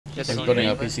Just He's building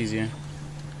up. He sees you.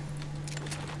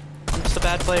 I'm just a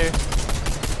bad player.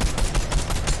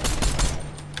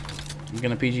 I'm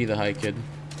gonna PG the high kid.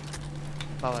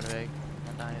 Following big.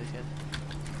 I'm dying to this kid.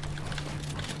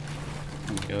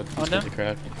 Oh my god. Oh, He's no? got the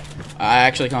crack. I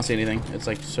actually can't see anything. It's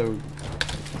like so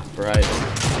bright.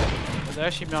 They're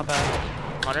actually not bad.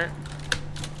 100.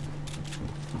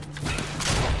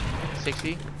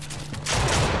 60.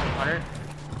 100.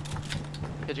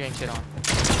 Kid's getting shit on.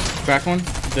 Crack one.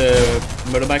 The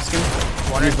motorbike skin.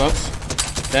 100 bucks.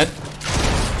 Dead.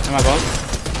 In my box.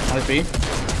 100 B.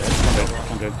 Dead.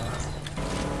 100.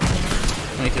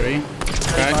 23.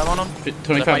 Crack. 25 on him.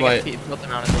 25 white. Built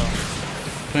them out as well.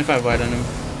 25 white on him.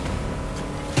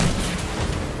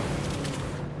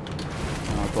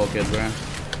 Oh, poor kid, bro.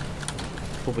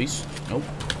 Full beast. Nope.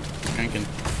 Cranking.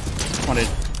 100.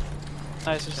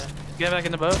 Nice. Just get back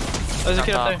in the boat. Oh, there's a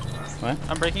kid up there. What?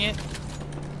 I'm breaking it.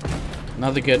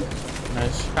 Another kid.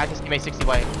 Nice. Practice teammate 60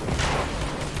 white.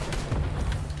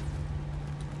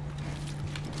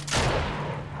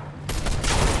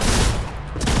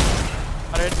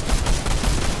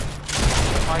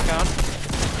 My count.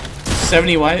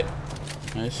 70 white.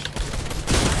 Nice.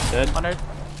 Dead. 100.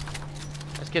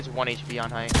 This kid's 1 HP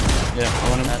on height. Yeah, I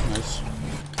want him. Nice.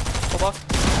 Full buff.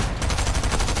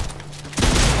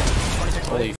 26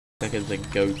 Holy white. f, that kid's a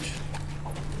goat.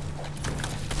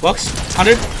 Box.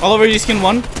 100. All over your skin.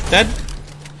 1. Dead.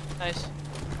 Nice.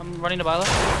 I'm running to Bila.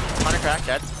 100 crack,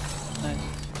 dead. Nice.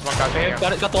 One crack right here.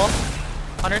 Got it. Got the wall.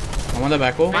 100. I'm on the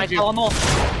back wall. Behind you. Fell on the wall.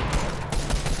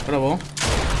 What a wall.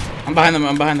 I'm behind them.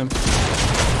 I'm behind them.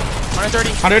 130.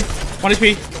 100. 1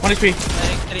 HP. 1 HP.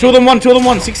 Hey, 2 of them 1. 2 of them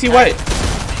 1. 60 white.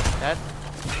 Dead.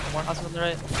 Awesome on the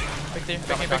right. Back there.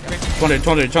 Back here. Back here. 200.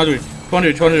 200. 200.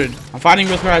 200. 200. I'm fighting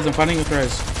with Rise. I'm fighting with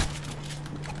Rise.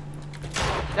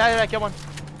 Yeah, get one.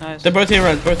 Nice. They're both here,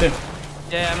 Rise. Both here.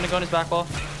 Yeah, I'm gonna go on his back wall.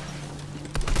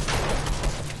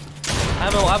 I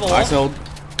have a wall. I sold.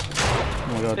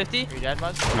 Oh my god. 50. Are you dead,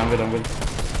 Muzz? No, I'm good. I'm good.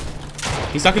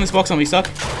 He's stuck in this box on me. He's stuck.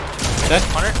 Dead.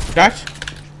 100. Cracked.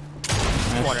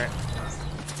 Nice. 200.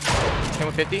 Came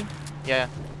with 50? Yeah.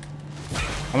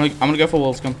 I'm gonna go for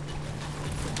walls. Come.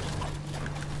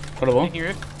 Got a wall. Taking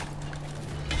roof.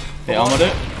 They armored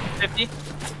it. 50.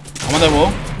 I'm on that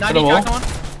wall. Got 90 a wall. crack on.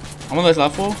 I'm on this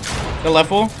left wall. The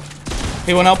left wall.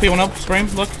 P1 up. P1 up. Scream.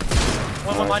 Look.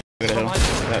 One behind. I gotta One hit behind.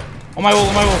 him. Yeah. On my wall.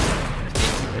 On my wall.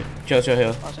 Chill. Chill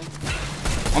here. Awesome.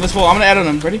 On this wall. I'm gonna add on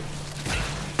him. Ready?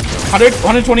 100.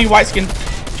 120 white skin.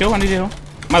 Chill. I need to heal.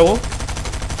 My wall.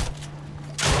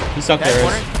 He's stuck Dead, there.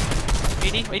 100.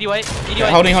 80. 80 white. 80 Yeah,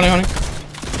 white. holding.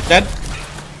 Dead.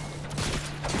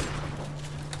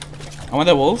 I'm on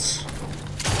the walls.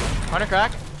 100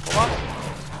 crack. Hold on.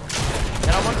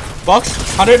 Dead on one. Box.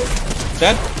 100.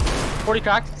 Dead. 40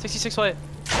 crack. 66 white.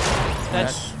 Dead.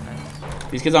 Nice.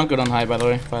 These kids aren't good on high, by the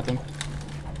way. Fight them.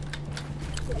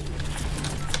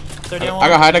 30 on I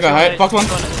got height. I got height. Box one.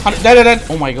 100. Dead.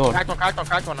 Oh my god. Cracked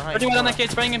one on height. 30 white on that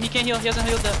kid. Spraying him. He can't heal. He hasn't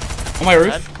healed that. On my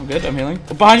roof. Dead. I'm good. I'm healing.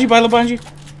 Oh, behind you, Bilo. Behind you.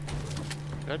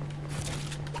 Good.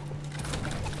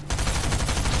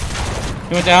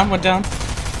 He went down. Went down.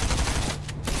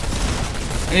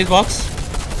 I need box.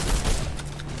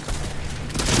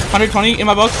 120 in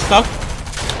my box. Stuck.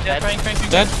 Yeah, praying.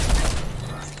 Dead.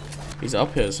 He's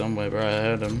up here somewhere, bro. I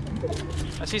heard him.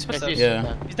 I see his footsteps.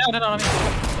 Yeah. He's down. Dead on me.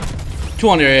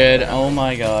 200. Oh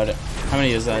my god. How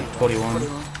many is that? 41.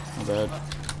 Not bad.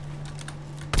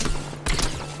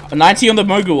 90 on the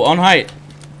mogul on height.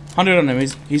 100 on him.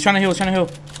 He's trying to heal. Trying to heal.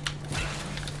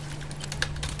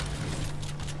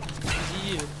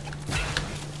 You.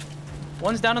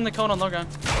 One's down in the cone on low ground.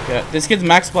 Yeah. This kid's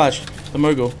max splash. The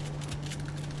mogul.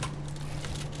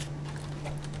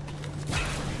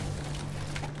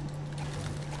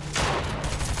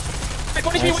 Hey,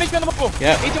 1 HP, 1 HP on the mobile.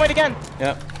 Yeah. 80 white again.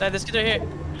 Yeah. This kid right here.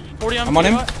 40 on. I'm on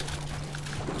him. What?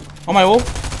 On my wall.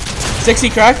 60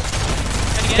 crack.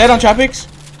 Dead on Chapix.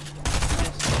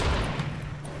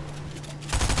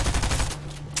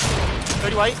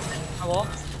 30 white. My wall.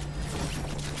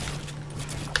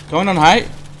 Going on height.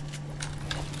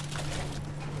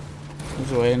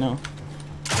 Moves away now.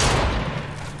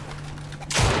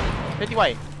 50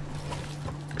 white.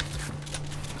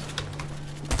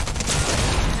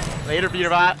 Later, beater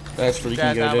bot. That's freaking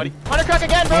Dead now, good, buddy. dude. 100 crack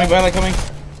again, bro. Coming, Violet, coming.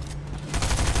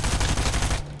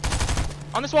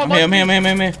 On this wall, I'm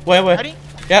here. Where? Ready?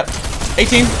 Yep.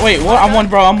 18. Wait, what? I'm one,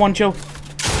 bro. I'm one. Chill.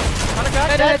 100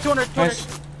 crack. Dead. 200. Nice.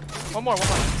 One more.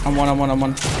 I'm one.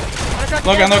 100 crack.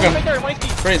 Look again, down. right there, 1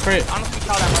 HP. Spray it. Honestly,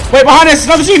 call that much. Wait, behind us.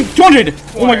 Another team. 200.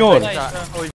 Oh my god. Nice, bro.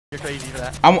 Holy, you're crazy for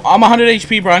that. I'm 100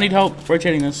 HP, bro. I need help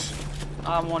rotating this.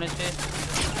 I'm 1 HP.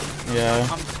 Yeah.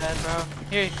 I'm dead, bro.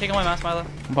 Here, take my mask, Milo.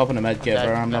 I'm popping a med kit,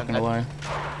 bro. I'm not gonna lie.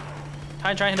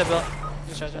 Try and hit a bill.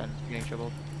 Just try. You're getting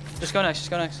tripled. Just go next. Just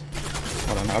go next.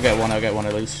 Hold on. I'll get one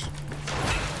at least.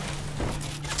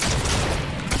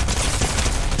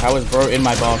 I was bro in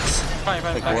my box. Fine.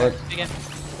 Like what? Again.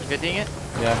 Good thing it?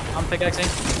 Yeah. I'm pickaxing.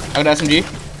 I got SMG.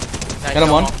 Nice, Got him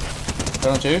one. go.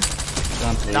 Got him two. Got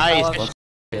him three. Nice. Let's-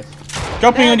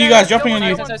 Dropping on you guys. Dropping on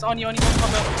you. Nice, on you.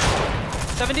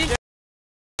 70.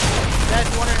 Dead,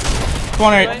 200.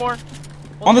 200. One more.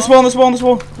 On this wall. On this wall. On this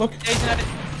wall. Look. Yeah, he's in it.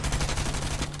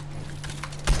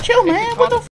 Chill, man. What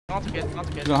the f? Not too good.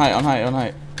 He's on height. On height. On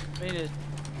height. Wait, you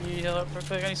heal up real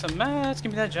quick. I need some mats.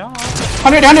 Give me that job.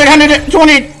 100.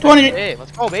 20. 20. Hey,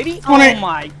 let's go, baby. 20. Oh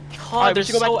my god, Alright, we they're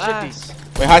should go so back to ass.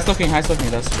 Wait, high's looking.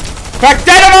 It does. Crack.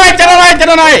 Dead on height. Dead on height. Dead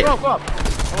on height. Go up.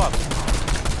 Go up.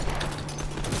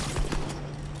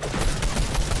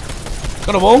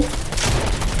 Got a wall.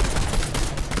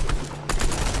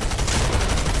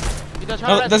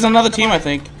 Oh, there's another team, I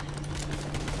think.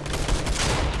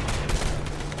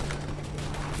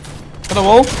 Got a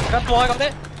wall. Got the wall, I got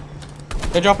it.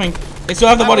 They're dropping. They still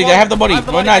have the body. They have the body.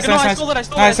 Oh, nice. I stole it.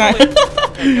 Nice.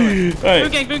 Boon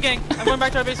Alright. gang. I'm going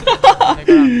back to our base.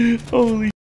 Holy.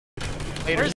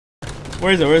 Later.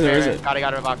 Where is it? Got it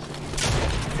in a box.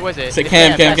 Who is it? It's a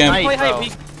Cam. Nice, Wait, bro.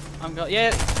 I'm going. Yeah.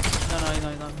 No,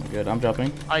 he's not. Good. I'm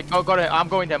dropping. Alright, go to. I'm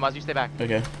going to him, Muzz. You stay back.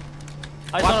 Okay.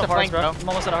 I Watch don't the have hearts, flank, bro. bro. I'm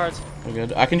almost out of hearts. We're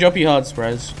good. I can drop you hards,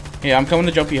 Prez. Yeah, I'm coming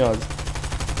to drop you hards.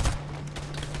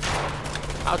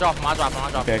 I'll drop him.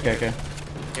 Okay.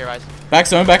 Here, guys. Back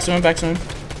zone.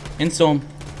 In storm.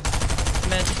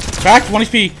 Man. Cracked. 1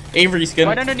 HP. Avery skin.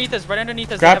 Right underneath us. They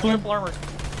have Grappling. triple armor.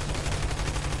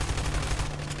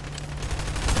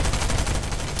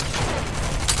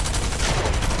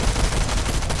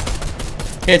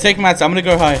 Here, take mats. I'm gonna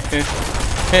go high. Here.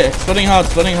 Splitting hards.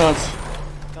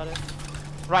 Got it.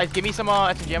 Right, give me some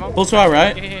SMG ammo. Full swat,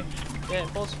 right? Here. Yeah,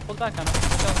 pull back on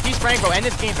him. He's spraying, bro. End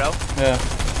this game, bro. Yeah.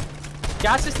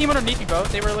 Gas this team underneath you, bro.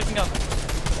 They were looking up.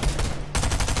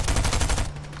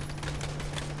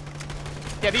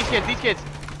 Yeah, these kids.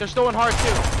 They're still in hard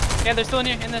too. Yeah, they're still in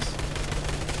here, in this.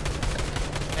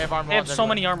 They have armor. They have so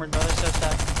many armored, bro. They're so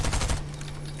stacked.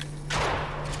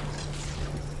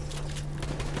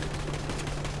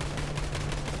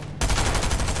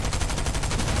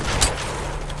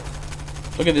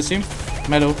 Look at this team.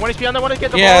 Metal. 1 HP on that one.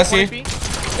 Get the Yeah, I ball. 1 see.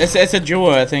 HP. It's a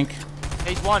duo, I think.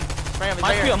 He's one. Spray him. He's Am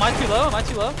right here. I too low? Am I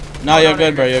too low? No, you're no,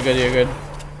 good, bro. You're good.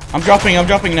 I'm dropping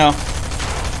now.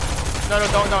 No,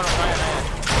 don't.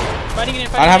 Fighting in. I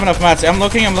don't have enough mats. I'm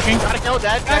looking. Gotta kill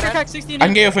that. Crack, 16. I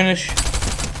can get you a finish.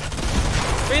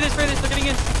 Spray this. They're getting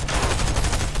in.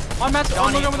 On mats.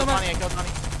 On Donnie, with the mats. I killed Donnie.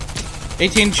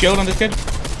 18 shield on this kid.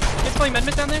 Kids playing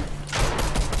medmit down there.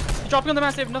 He's dropping on the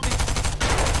mats. They have nothing.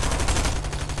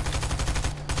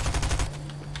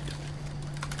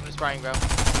 I'm just spraying, bro.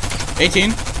 18.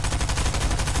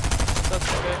 That's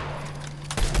okay.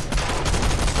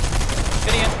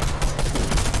 Getting in.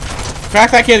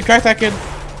 Crack that kid.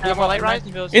 You have more light rise?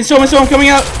 In storm. Coming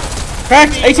out.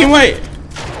 Cracked. 18 weight.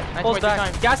 Nice, Pulls wait, back.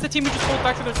 time. Gas the team who just pulled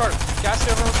back to their chart. Gas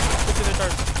everyone to their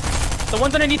chart. The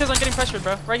ones underneath us aren't getting pressured,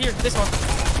 bro. Right here. This one.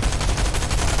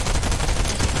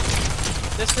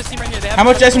 This team right here. They have How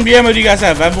much SMG ammo do you guys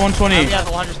have? I have 120. We have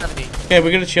 170. Okay,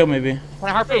 we're gonna chill maybe. Can I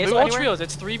harpoon Hey, it's blue all anywhere? trios.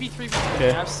 It's 3v3. Okay.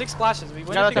 I have 6 splashes. We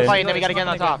win. Gotta let if them we fight, go, then we it's gotta get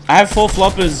not on gonna top. I have full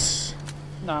floppers.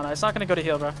 go. No, it's not gonna go to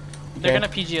heal, bro. They're Okay. gonna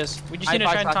PG us. We just I need to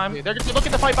have try and five time. shots. They're just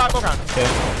looking to fight battleground. Okay.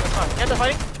 That's fine. Get the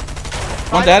fight.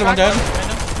 One dead. Random.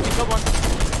 Random. We killed one.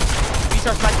 We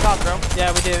start smacking top, bro.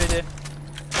 Yeah, we did.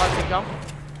 Last team come.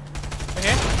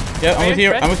 Okay. Yeah, I'm with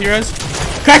you. Right? I'm with you guys.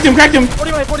 Cracked him.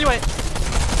 40 way.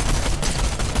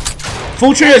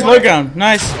 Full trios, low ground.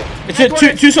 Nice. It's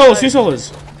two solos.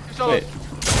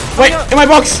 Wait, in my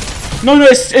box. No,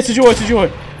 it's a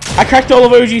duo. I cracked all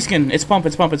of OG skin. It's pump.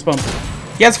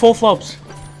 He has 4 flops.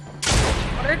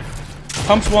 100.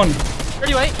 Pumps 1.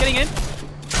 30 way. Getting in.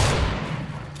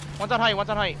 One's on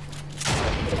height.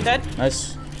 Dead.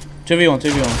 Nice. 2v1.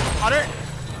 100.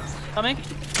 Coming.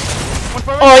 One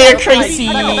forward. Oh, you're Okay. crazy.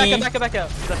 Back up.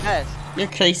 The best. You're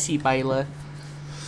crazy, Baila.